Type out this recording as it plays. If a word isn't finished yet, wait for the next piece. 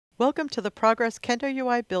Welcome to the Progress Kendo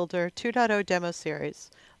UI Builder 2.0 demo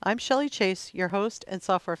series. I'm Shelley Chase, your host and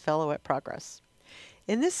software fellow at Progress.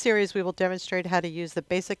 In this series, we will demonstrate how to use the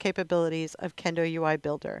basic capabilities of Kendo UI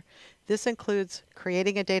Builder. This includes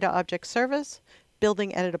creating a data object service,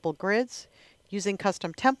 building editable grids, using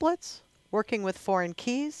custom templates, working with foreign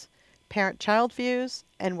keys, parent-child views,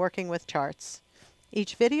 and working with charts.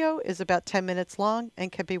 Each video is about 10 minutes long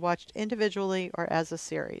and can be watched individually or as a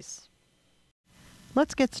series.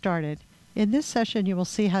 Let's get started. In this session, you will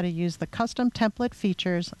see how to use the custom template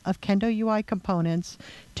features of Kendo UI components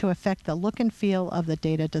to affect the look and feel of the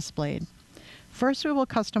data displayed. First, we will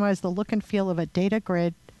customize the look and feel of a data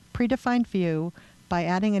grid predefined view by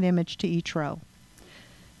adding an image to each row.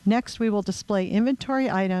 Next, we will display inventory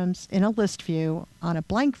items in a list view on a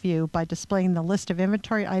blank view by displaying the list of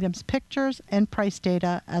inventory items pictures and price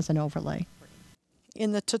data as an overlay.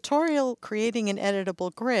 In the tutorial Creating an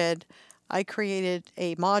Editable Grid, I created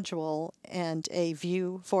a module and a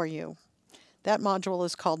view for you. That module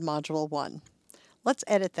is called Module 1. Let's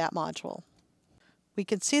edit that module. We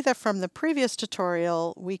can see that from the previous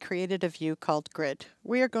tutorial, we created a view called Grid.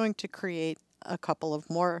 We are going to create a couple of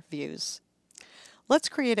more views. Let's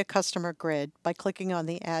create a customer grid by clicking on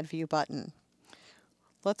the Add View button.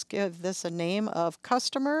 Let's give this a name of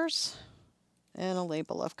Customers and a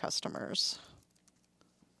label of Customers.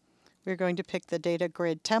 We're going to pick the data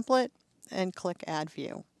grid template and click Add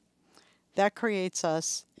View. That creates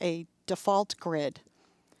us a default grid.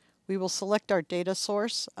 We will select our data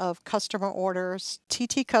source of customer orders,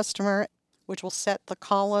 TT customer, which will set the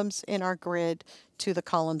columns in our grid to the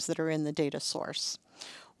columns that are in the data source.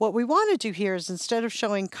 What we want to do here is instead of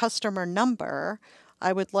showing customer number,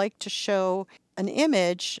 I would like to show an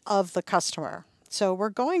image of the customer. So we're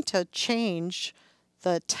going to change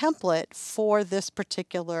the template for this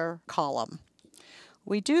particular column.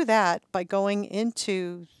 We do that by going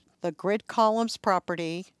into the Grid Columns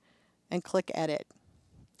property and click Edit.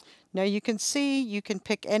 Now you can see you can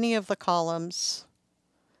pick any of the columns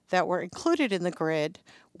that were included in the grid.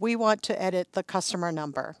 We want to edit the customer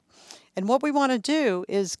number. And what we want to do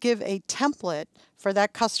is give a template for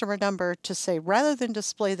that customer number to say, rather than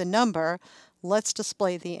display the number, let's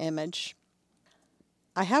display the image.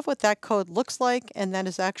 I have what that code looks like, and that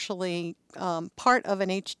is actually part of an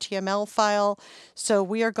HTML file. So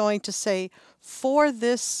we are going to say, for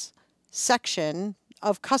this section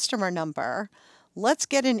of customer number, let's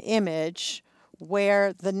get an image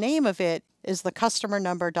where the name of it is the customer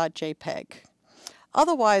number.jpg.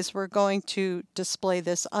 Otherwise, we're going to display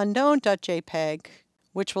this unknown.jpg,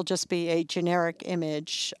 which will just be a generic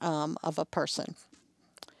image of a person.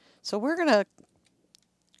 So we're going to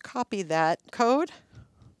copy that code,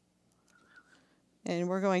 and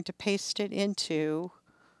we're going to paste it into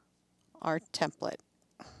our template.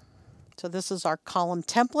 So this is our column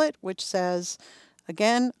template, which says,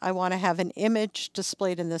 again, I want to have an image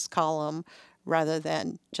displayed in this column rather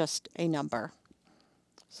than just a number.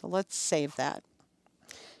 So let's save that.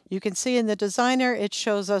 You can see in the designer, it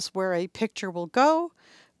shows us where a picture will go,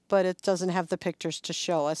 but it doesn't have the pictures to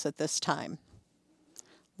show us at this time.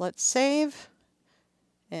 Let's save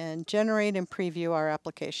and generate and preview our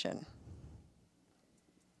application.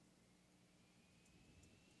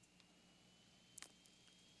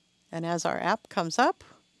 And as our app comes up,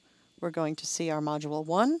 we're going to see our Module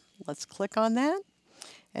 1. Let's click on that.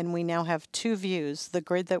 And we now have two views, the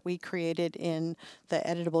grid that we created in the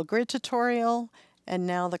Editable Grid tutorial, and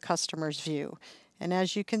now the customer's view. And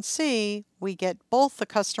as you can see, we get both the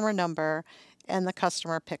customer number and the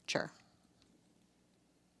customer picture.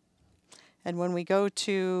 And when we go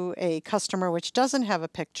to a customer which doesn't have a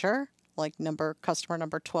picture, like customer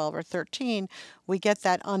number 12 or 13, we get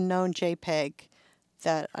that unknown JPEG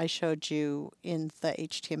that I showed you in the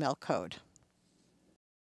HTML code.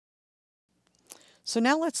 So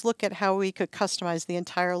now let's look at how we could customize the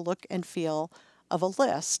entire look and feel of a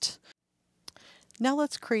list. Now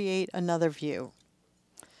let's create another view.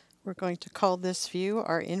 We're going to call this view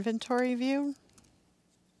our inventory view.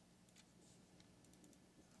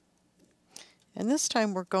 And this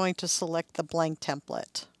time we're going to select the blank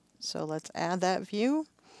template. So let's add that view.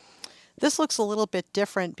 This looks a little bit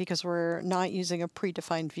different because we're not using a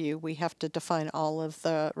predefined view. We have to define all of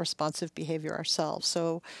the responsive behavior ourselves.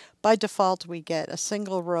 So by default, we get a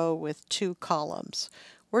single row with two columns.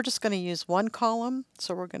 We're just going to use one column,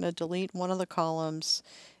 so we're going to delete one of the columns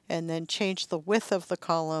and then change the width of the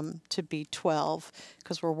column to be 12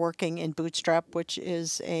 because we're working in Bootstrap, which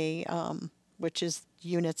is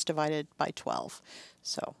units divided by 12.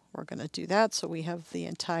 So we're going to do that so we have the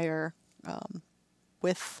entire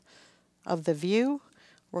width of the view.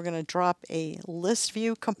 We're going to drop a list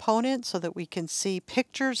view component so that we can see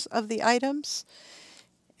pictures of the items.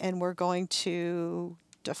 And we're going to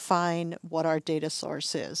define what our data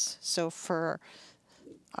source is. So for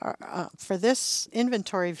this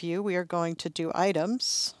inventory view, we are going to do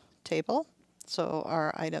items table. So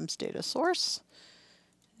our items data source.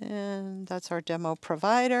 And that's our demo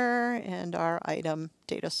provider and our item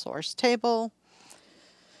data source table.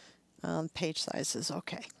 Page size is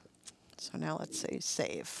okay. So now let's say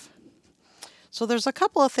save. So there's a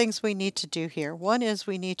couple of things we need to do here. One is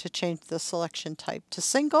we need to change the selection type to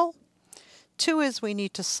single. Two is we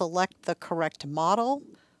need to select the correct model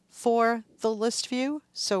for the list view.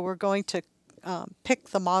 So we're going to pick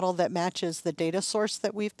the model that matches the data source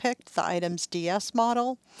that we've picked, the items DS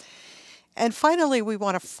model. And finally, we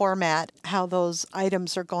want to format how those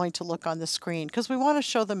items are going to look on the screen, because we want to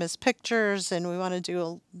show them as pictures and we want to do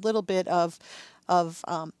a little bit of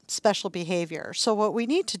special behavior. So what we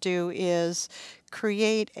need to do is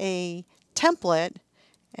create a template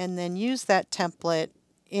and then use that template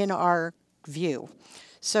in our view.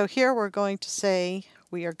 So here we're going to say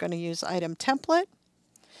we are going to use item template,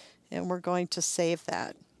 and we're going to save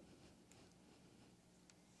that.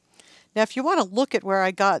 Now, if you want to look at where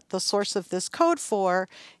I got the source of this code for,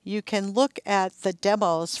 you can look at the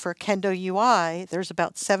demos for Kendo UI. There's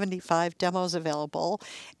about 75 demos available,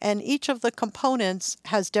 and each of the components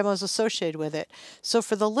has demos associated with it. So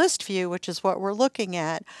for the list view, which is what we're looking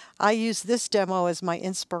at, I use this demo as my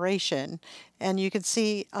inspiration. And you can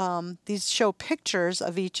see these show pictures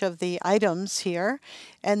of each of the items here.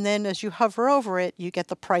 And then as you hover over it, you get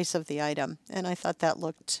the price of the item. And I thought that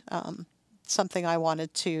looked something I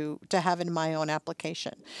wanted to have in my own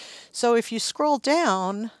application. So if you scroll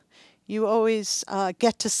down, you always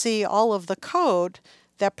get to see all of the code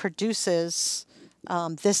that produces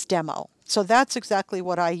this demo. So that's exactly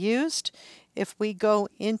what I used. If we go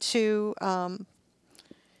into our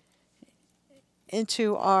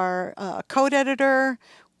code editor,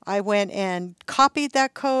 I went and copied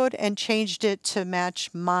that code and changed it to match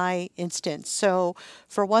my instance. So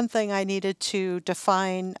for one thing, I needed to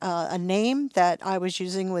define a name that I was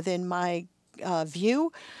using within my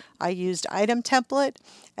view. I used item template,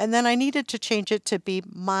 and then I needed to change it to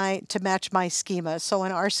match my schema. So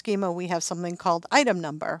in our schema, we have something called item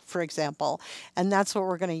number, for example, and that's what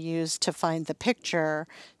we're going to use to find the picture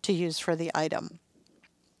to use for the item.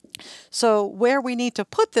 So where we need to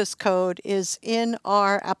put this code is in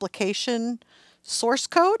our application source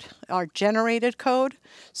code, our generated code.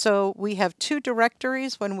 So we have two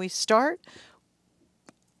directories when we start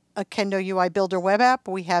a Kendo UI Builder web app.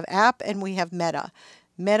 We have app and we have meta.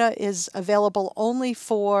 Meta is available only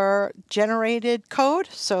for generated code,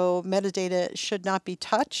 so metadata should not be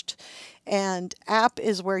touched. And app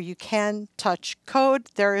is where you can touch code.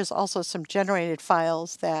 There is also some generated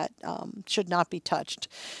files that should not be touched.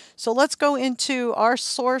 So let's go into our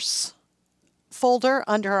source folder.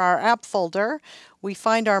 Under our app folder, we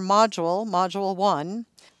find our module, module 1.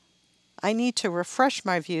 I need to refresh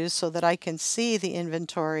my views so that I can see the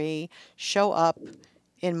inventory show up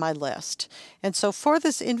in my list. And so for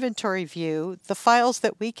this inventory view, the files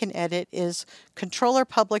that we can edit is controller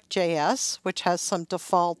public.js, which has some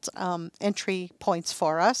default entry points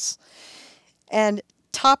for us, and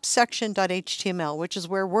top section.html, which is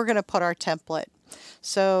where we're going to put our template.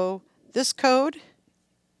 So this code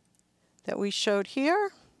that we showed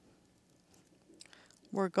here,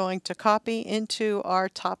 we're going to copy into our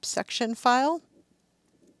top section file.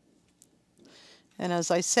 And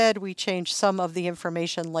as I said, we changed some of the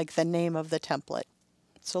information like the name of the template.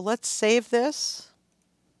 So let's save this.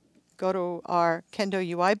 Go to our Kendo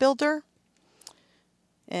UI Builder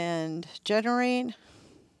and generate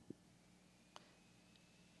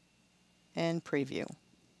and preview.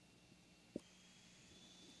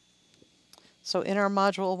 So in our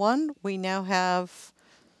module 1, we now have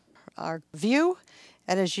our view.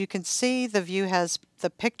 And as you can see, the view has the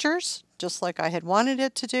pictures, just like I had wanted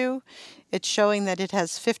it to do. It's showing that it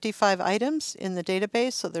has 55 items in the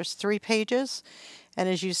database, so there's 3 pages. And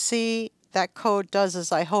as you see, that code does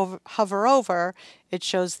as I hover over, it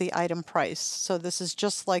shows the item price. So this is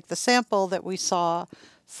just like the sample that we saw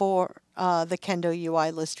for the Kendo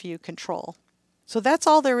UI list view control. So that's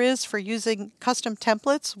all there is for using custom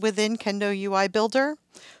templates within Kendo UI Builder.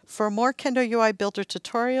 For more Kendo UI Builder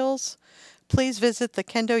tutorials, please visit the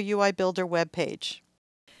Kendo UI Builder webpage.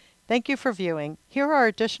 Thank you for viewing. Here are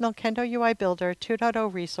additional Kendo UI Builder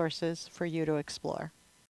 2.0 resources for you to explore.